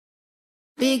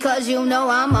Because you know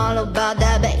I'm all about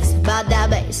that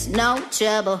bass, no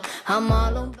trouble. I'm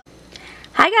all about.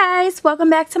 Hi guys, welcome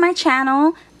back to my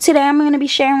channel. Today I'm going to be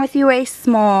sharing with you a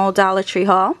small Dollar Tree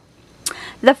haul.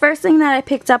 The first thing that I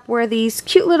picked up were these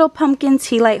cute little pumpkin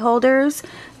tea light holders.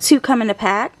 2 come in a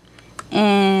pack,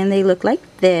 and they look like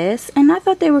this, and I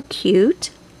thought they were cute.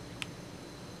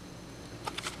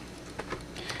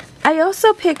 I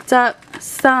also picked up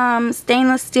some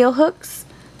stainless steel hooks.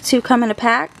 2 come in a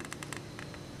pack.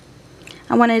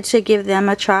 I wanted to give them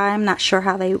a try. I'm not sure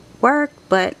how they work,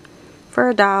 but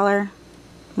for $1,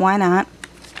 why not?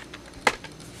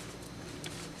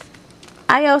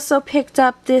 I also picked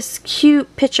up this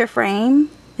cute picture frame.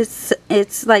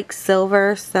 It's like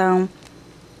silver, so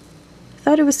I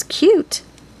thought it was cute.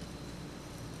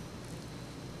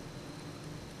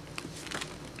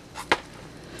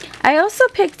 I also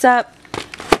picked up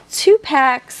 2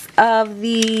 packs of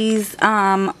these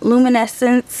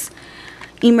luminescence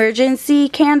emergency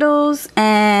candles,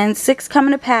 and 6 come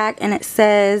in a pack, and it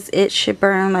says it should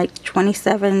burn like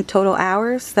 27 total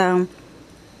hours, so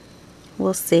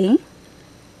we'll see.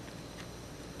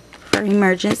 For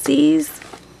emergencies,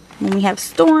 when we have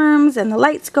storms and the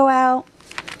lights go out.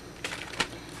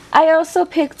 I also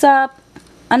picked up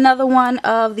another one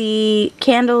of the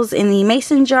candles in the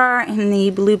mason jar and the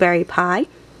blueberry pie,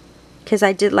 because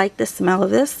I did like the smell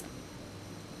of this.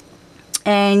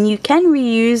 And you can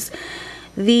reuse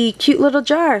the cute little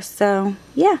jars, so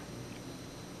yeah.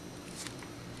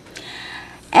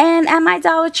 And at my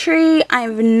Dollar Tree,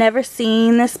 I've never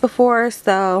seen this before,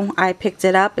 so I picked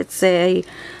it up. It's a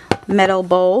metal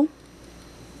bowl.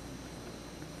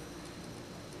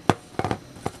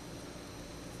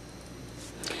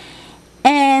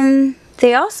 And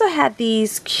they also had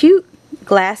these cute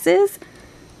glasses,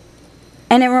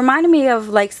 and it reminded me of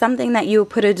like something that you would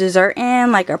put a dessert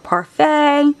in, like a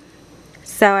parfait.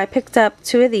 So I picked up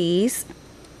 2 of these.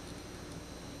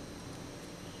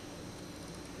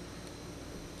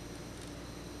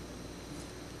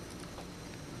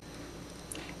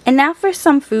 And now for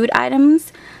some food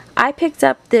items. I picked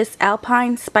up this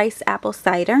Alpine Spice apple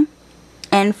cider,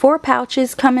 and 4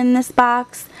 pouches come in this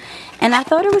box. And I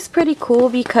thought it was pretty cool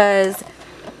because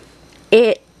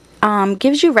it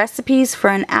gives you recipes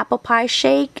for an apple pie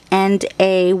shake and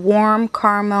a warm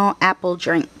caramel apple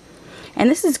drink. And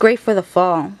this is great for the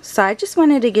fall, so I just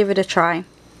wanted to give it a try.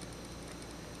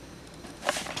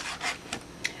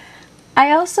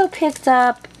 I also picked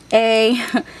up a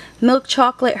milk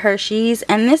chocolate Hershey's,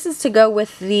 and this is to go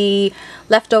with the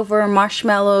leftover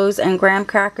marshmallows and graham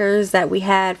crackers that we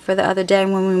had for the other day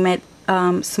when we made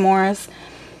s'mores.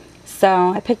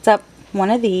 So I picked up one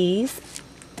of these.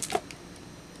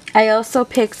 I also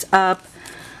picked up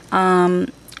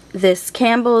this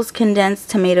Campbell's condensed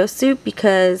tomato soup,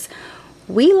 because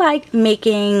we like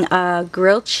making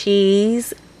grilled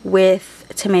cheese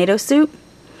with tomato soup.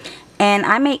 And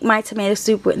I make my tomato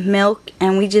soup with milk,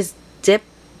 and we just dip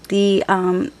the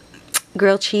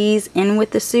grilled cheese in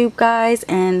with the soup, guys.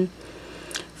 And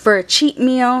for a cheat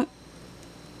meal,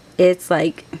 it's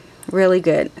like really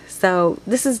good. So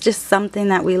this is just something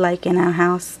that we like in our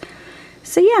house.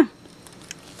 So yeah.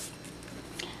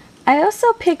 I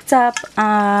also picked up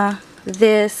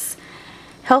this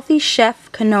Healthy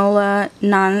Chef Canola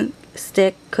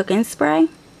non-stick cooking spray.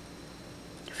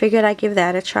 Figured I'd give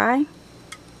that a try.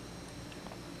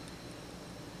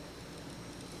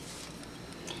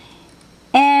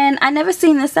 And I never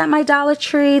seen this at my Dollar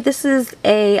Tree. This is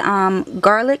a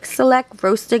garlic select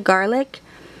roasted garlic,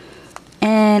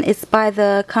 and it's by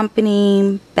the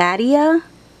company Badia.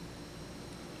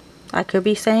 I could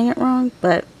be saying it wrong,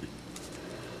 but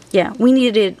yeah, we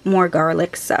needed more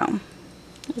garlic, so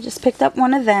I just picked up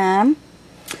one of them.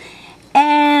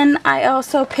 And I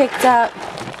also picked up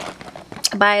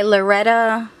by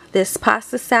Loretta this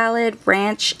pasta salad,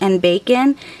 ranch and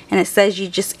bacon, and it says you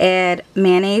just add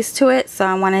mayonnaise to it, so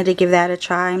I wanted to give that a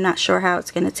try. I'm not sure how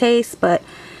it's going to taste, but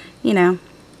you know,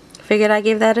 figured I'd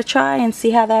give that a try and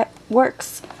see how that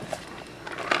works.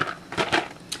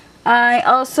 I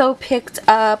also picked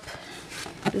up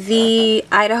the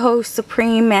Idaho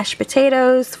Supreme mashed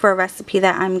potatoes for a recipe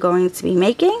that I'm going to be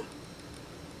making.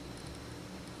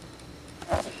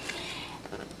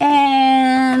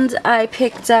 And I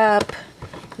picked up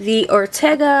the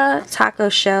Ortega taco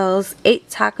shells. 8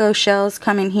 taco shells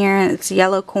come in here, and it's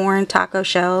yellow corn taco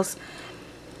shells.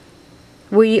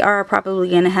 We are probably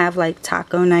going to have like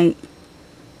taco night.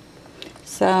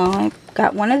 So I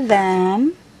got one of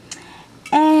them.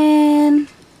 And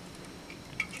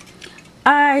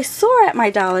I saw at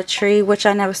my Dollar Tree, which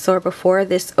I never saw before,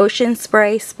 this Ocean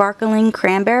Spray Sparkling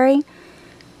Cranberry.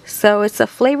 So it's a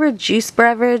flavored juice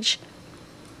beverage.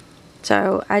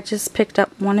 So I just picked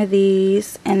up one of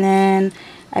these, and then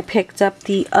I picked up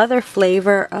the other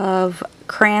flavor of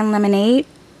cran lemonade.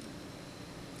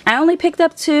 I only picked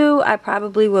up 2. I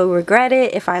probably will regret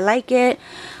it if I like it,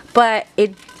 but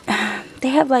they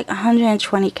have like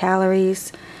 120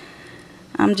 calories.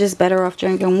 I'm just better off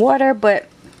drinking water, but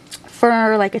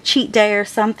for like a cheat day or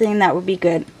something, that would be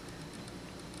good.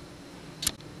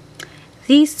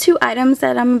 These 2 items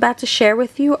that I'm about to share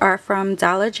with you are from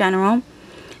Dollar General.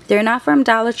 They're not from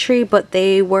Dollar Tree, but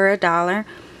they were $1,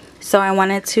 so I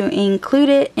wanted to include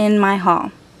it in my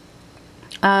haul.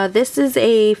 This is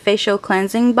a facial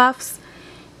cleansing buffs,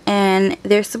 and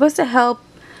they're supposed to help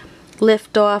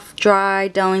lift off dry,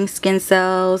 dulling skin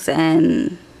cells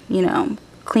and, you know,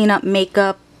 clean up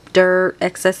makeup, dirt,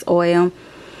 excess oil.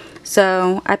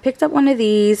 So I picked up one of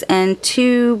these, and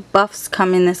 2 buffs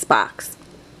come in this box.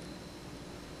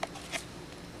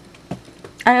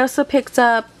 I also picked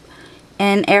up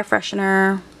an air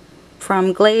freshener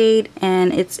from Glade,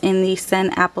 and it's in the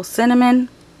scent Apple Cinnamon.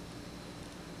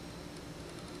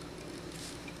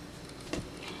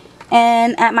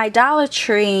 And at my Dollar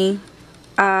Tree,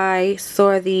 I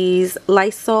saw these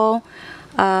Lysol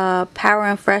Power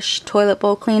and Fresh toilet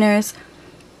bowl cleaners,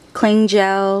 cling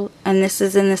gel, and this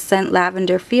is in the scent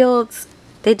Lavender Fields.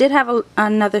 They did have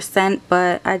another scent,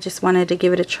 but I just wanted to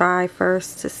give it a try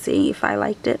first to see if I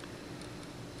liked it.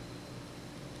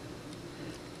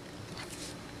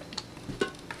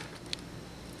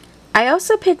 I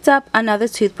also picked up another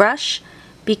toothbrush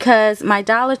because my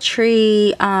Dollar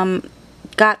Tree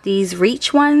got these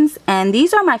Reach ones, and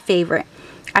these are my favorite.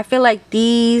 I feel like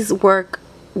these work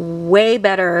way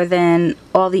better than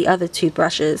all the other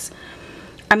toothbrushes.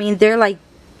 I mean, they're like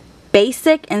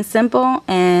basic and simple,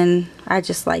 and I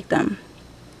just like them.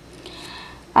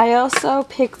 I also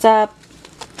picked up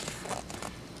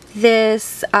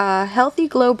this Healthy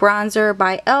Glow bronzer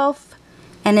by e.l.f.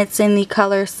 and it's in the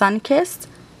color Sunkissed.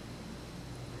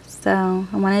 So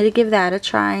I wanted to give that a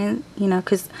try, you know,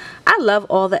 because I love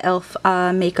all the e.l.f.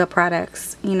 Makeup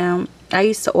products. You know, I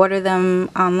used to order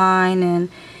them online, and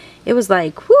it was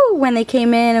like, whoo, when they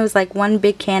came in, it was like one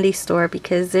big candy store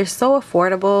because they're so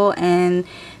affordable and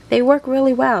they work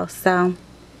really well. So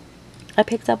I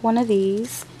picked up one of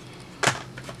these.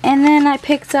 And then I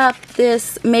picked up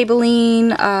this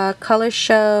Maybelline Color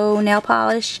Show nail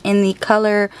polish in the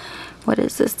color, what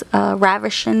is this,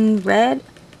 Ravishing Red.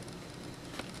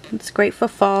 It's great for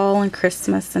fall and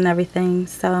Christmas and everything.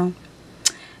 So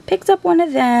picked up one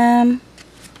of them.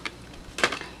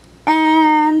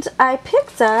 And I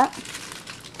picked up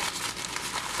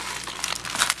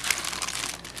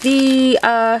the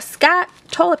Scott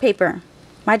toilet paper.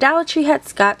 My Dollar Tree had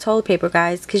Scott toilet paper,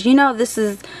 guys, because you know this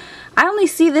is, I only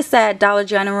see this at Dollar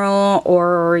General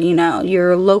or, you know,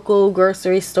 your local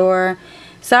grocery store.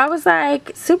 So I was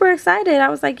like super excited. I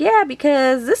was like, yeah,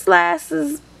 because this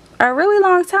lasts a really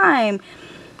long time.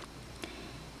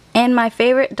 And my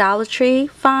favorite Dollar Tree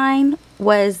find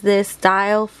was this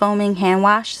Dial foaming hand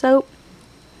wash soap.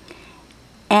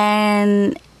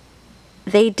 And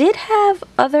they did have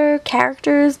other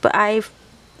characters, but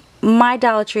my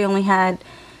Dollar Tree only had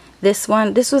this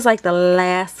one. This was like the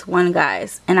last one,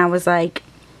 guys, and I was like,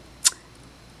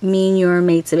 me and you are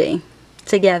made to be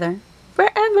together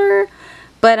forever.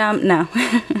 But no.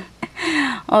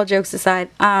 All jokes aside,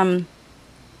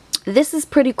 this is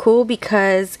pretty cool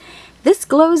because this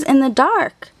glows in the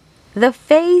dark. The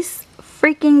face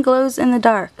freaking glows in the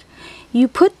dark. You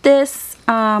put this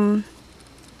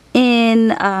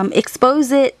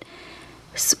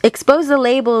expose the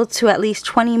label to at least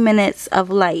 20 minutes of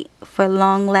light for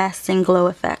long-lasting glow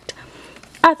effect.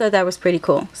 I thought that was pretty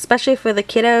cool, especially for the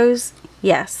kiddos.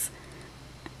 Yes.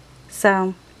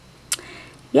 So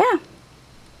yeah,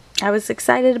 I was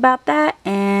excited about that,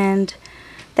 and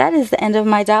that is the end of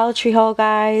my Dollar Tree haul,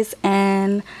 guys,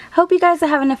 and hope you guys are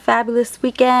having a fabulous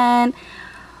weekend.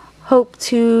 Hope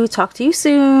to talk to you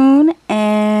soon,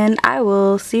 and I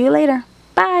will see you later.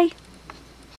 Bye.